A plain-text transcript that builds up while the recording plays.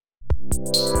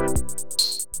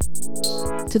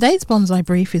Today's Bonsai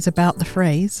Brief is about the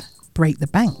phrase, break the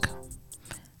bank.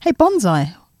 Hey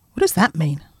Bonsai, what does that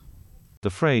mean? The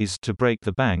phrase "to break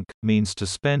the bank" means to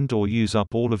spend or use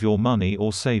up all of your money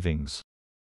or savings.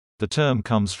 The term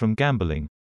comes from gambling,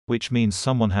 which means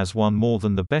someone has won more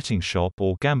than the betting shop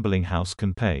or gambling house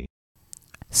can pay.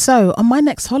 So, on my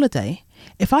next holiday,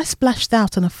 if I splashed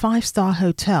out on a 5-star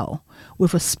hotel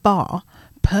with a spa,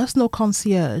 personal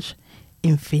concierge,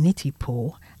 infinity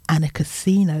pool, and a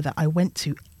casino that I went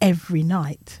to every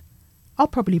night, I'll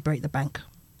probably break the bank.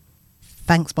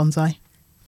 Thanks, Bonsai.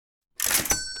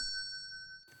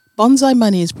 Bonsai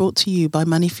Money is brought to you by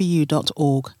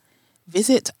moneyforyou.org.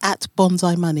 Visit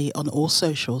 @BonsaiMoney on all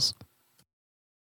socials.